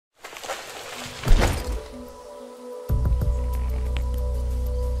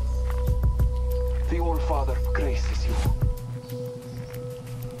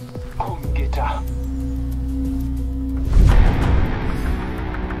Yeah.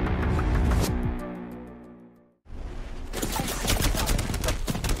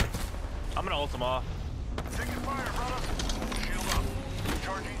 I'm gonna ult him off. Taking fire, brother. Shield up.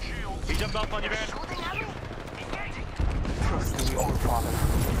 Charging shield. He jumped off on you, man. Trust in the old father.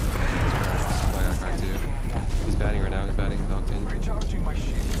 I got cracked too. He's batting right now. He's batting Octane. Recharging my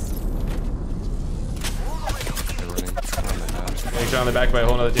shields. They're running. Getting shot in the back by a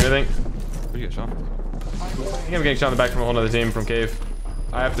whole other team, I think. Where'd you get shot from? I think I'm getting shot in the back from a whole other team from cave.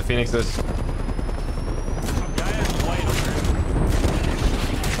 I have to Phoenix this. Wow,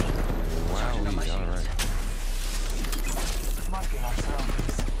 he's alright. Marking our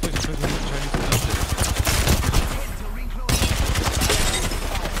surroundings.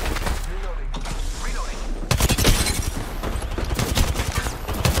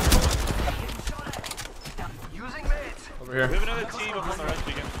 Over here. We have another team up on the right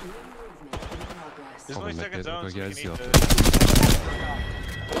beacon. There's only second zones. Yeah,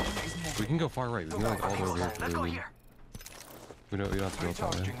 we can go far right. We can go like all the way over here for the lead. We don't have to go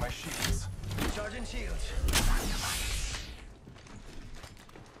top way. My shields. Recharging shields.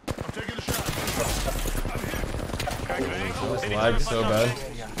 I'm taking a shot. This lag so bad.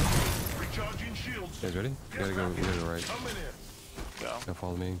 Recharging shields. You guys ready? You gotta go right. Come in here. Now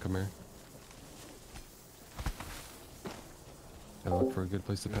follow me and come here. Gotta look for a good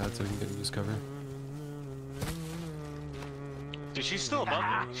place to pad so we can get use cover. Dude, she's still above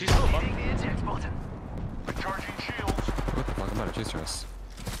me. She's still above me. Recharging shields. What the fuck? I'm about to chase us.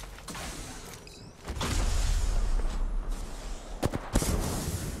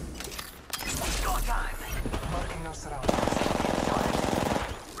 Marking our surroundings.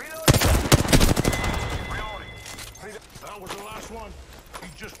 Reloading. That was the last one. He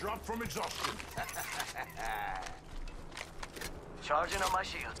just dropped from exhaustion. Charging on my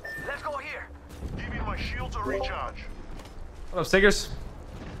shield. Let's go here. Give me my shields to recharge. What up, Stickers?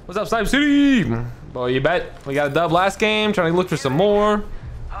 What's up, Snipe City? Boy, you bet. We got a dub last game. Trying to look for some more.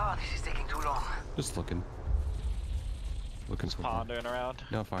 Oh, this is taking too long. Just looking. Looking for more. Pondering around.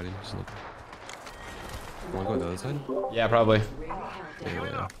 Not fighting, just looking. Wanna go to the other side? Yeah, probably.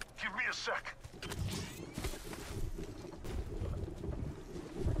 Yeah. Give me a sec.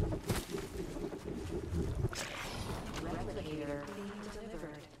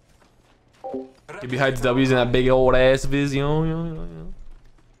 He behind W's in that big old ass vision.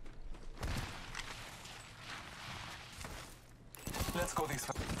 Let's go this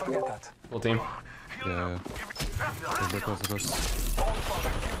way. Forget that. Full team. Yeah. Look close.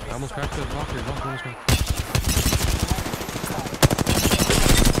 I almost cracked the locker. Almost cracked.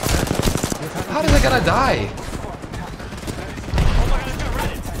 How did I gonna die? Oh my god, I got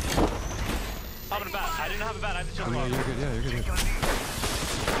reddit. I'm in a bat. I didn't have a bat. I had to jump Yeah, off. you're good. Yeah, you're good.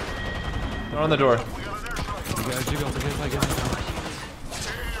 They're on the door. You got G-Belt again.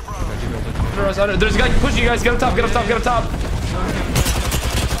 There's a guy pushing you guys. Get up top. Get up top. Get up top.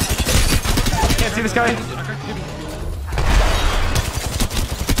 Can't see this guy.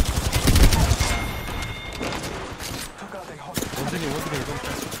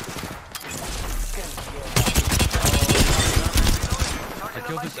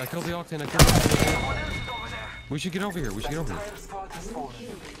 I killed the Octane. We should get over here.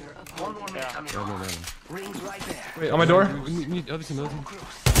 One more minute. No. Rings right there. Wait, on my door. We need other team.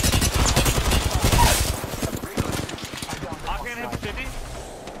 Octane hit 50.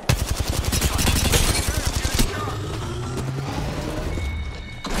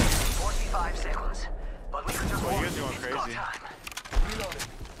 But we could just You guys are going crazy.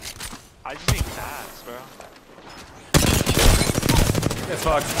 I just need tats, bro. Get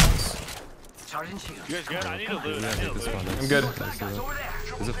fucked. Charging shield. You guys good? I need to loot. Yeah, take this one. I'm good.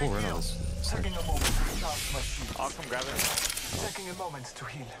 There's a full run on this. Taking a moment to recharge my shields. I'll come grab it. Taking a moment to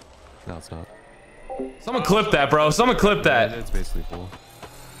heal. No, it's not. Someone clip that, bro. Someone clip that. It's basically full.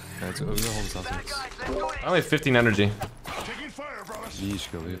 Alright, so we're gonna hold this Guys, let's do it. I only have 15 energy. Taking fire, brothers. You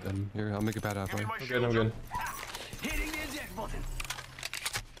should go loot them. Here, I'll make a bad halfway. I'm good. I'm good. Hitting the eject button.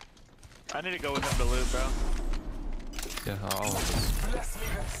 I need to go with him to loot, bro. Yeah, I'll hold this. Bless me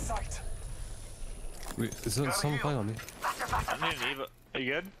with sight. Wait, is someone flying on me? I need an Eva. Are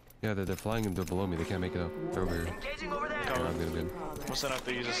you good? Yeah, they're flying and they're below me. They can't make it up. They're over here. Engaging over there. Yeah, I'm good. We'll send out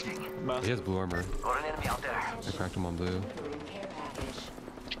to use this mouth. He has blue armor. Got an enemy out there. I cracked him on blue.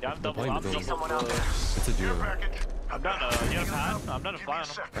 Yeah, I'm double. playing I'm the double. Someone out there. It's a duo. I'm done. You have a pad? I'm done to fly on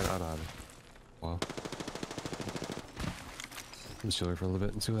him. I don't have it. Wow. Let's chill here for a little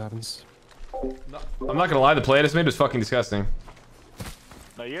bit and see what happens. I'm not gonna lie. The play I just made was fucking disgusting.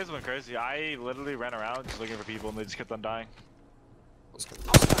 No, you guys went crazy. I literally ran around just looking for people and they just kept on dying. Let's go.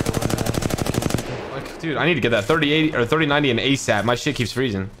 Like, dude, I need to get that 3080 or 3090 and ASAP. My shit keeps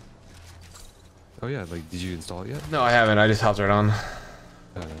freezing. Oh yeah, like did you install it yet? No, I haven't. I just hopped right on.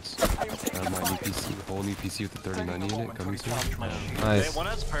 Oh, nice. My new PC, whole new PC with the 3090 in it coming soon. Yeah. Nice. One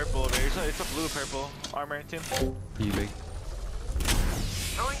has purple over here. It's a blue purple armor team. You big.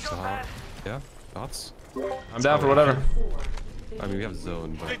 Throwing So jump hot. pad. Yeah? Thoughts? I'm down for whatever. I mean we have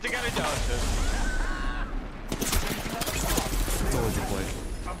zone, but They got it down. it's always a play.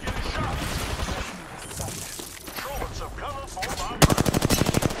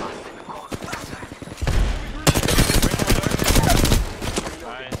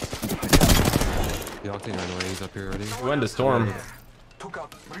 The Octane ran away, he's up here already. We went to storm. Took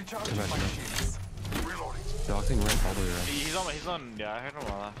out. Recharge Come back, my come back. shields. Reloading. The Octane ran all the way around. He's on, yeah, I heard him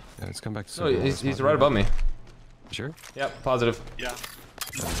well. Yeah, let's come back to No, he's right above me. Sure? Yep, positive. Yeah.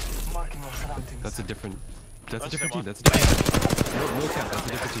 Marking our surroundings. That's a different That's different the team, one. that's a different team. No cap, that's a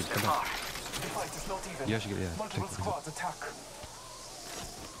different team. Come back. The fight is not even. Yeah, I should get, yeah. Multiple squads attack.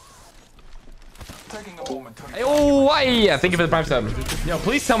 Taking a moment to Hey, oh, yeah. Thank you for the prime sub. Yo,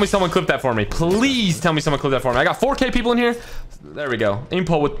 please tell me someone clipped that for me. Please tell me someone clipped that for me. I got 4K people in here. There we go.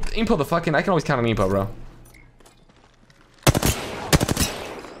 Impo the fucking. I can always count on Impo, bro.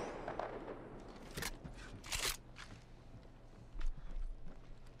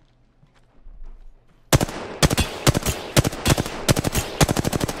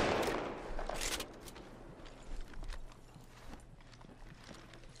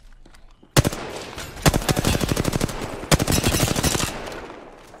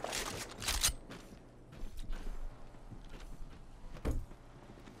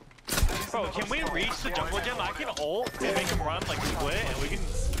 Bro, can we reach the jungle gym? I can ult and make him run like split, and we can.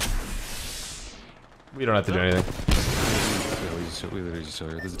 We don't have to do anything. Yeah, we literally just show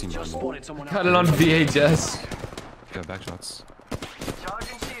here. There's a team behind me. Spotted someone Got it on VHS. Got back shots.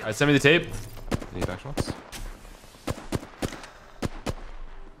 Charging shield. Alright, send me the tape. Any back shots?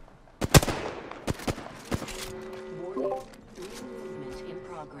 Movement in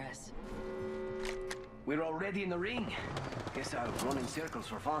progress. We're already in the ring. Guess I'll run in circles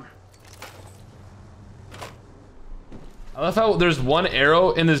for fun. I love how there's one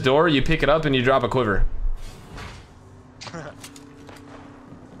arrow in this door. You pick it up and you drop a quiver.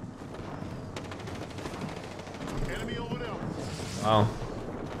 Wow.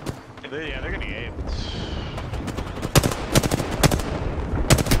 Yeah, they're gonna aim.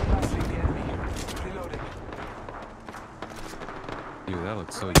 blasting the enemy. Reloading. Dude, that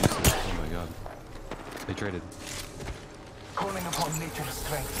looks so useless. Oh my god. They traded. Calling upon nature's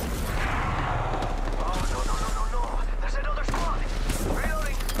strength. Oh, no. There's another squad.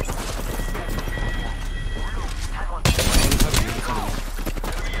 Reloading. Had one.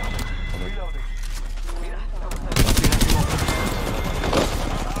 Reloading.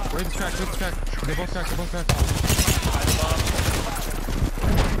 Where's the track? Where's the track? They're both cracked.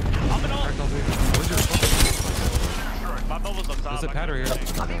 I'm an ult. Cracked all three. Where's your My bubble's up top. There's a pad right here.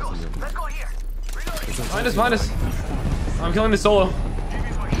 Let's go here. Reloading. Behind us. I'm killing the solo. Go for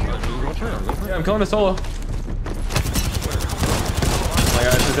it. Yeah, I'm killing the solo. Oh my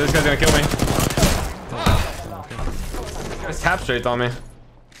god, this guy's gonna kill me. This guy's tap straight on me.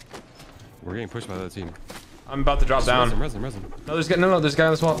 We're getting pushed by the other team. I'm about to drop down. Res him. No, there's this guy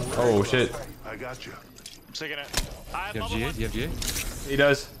on the wall. Oh shit. I got you. I'm taking it. I have You have bubble GA? one. You have GA? He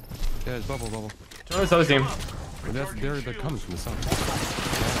does. Yeah, it's bubble. Join this other team. They're coming from the south.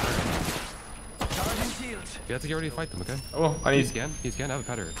 Charging shields. You have to get ready to fight them, okay? Oh, I He's need. scan. I have a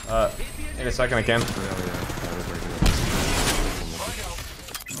pad here. In a second I can. Yeah, that's very good.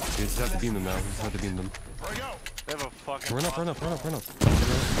 You just have to beam them now. You just have to beam them. They have a fucking. Run up.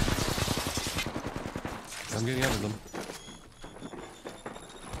 I'm getting out of them.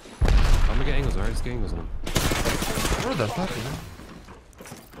 I'm gonna get angles, alright? Just get angles on them. Where the fuck is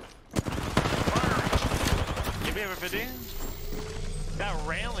Give me everything. That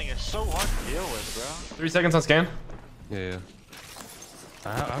railing is so hard to deal with, bro. 3 seconds on scan. Yeah.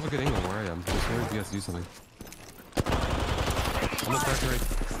 I have a good angle where I am. I'm just waiting for you guys to do something. I'm gonna crack right.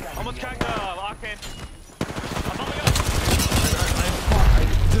 Almost cracked the lockman. I'm bubbling up.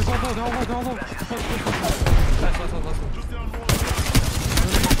 Go. Last one.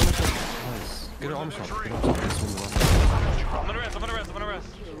 Nice. Get an arm shot. I'm gonna rest.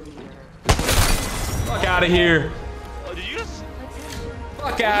 Fuck out of here. Oh, did you just?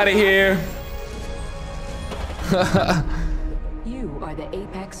 Fuck out of here. You are the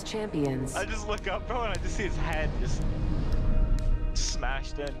Apex champions. I just look up, bro, and I just see his head just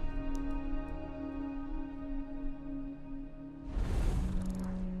smashed in.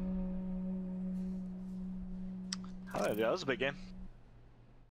 Oh, yeah, that was a big game.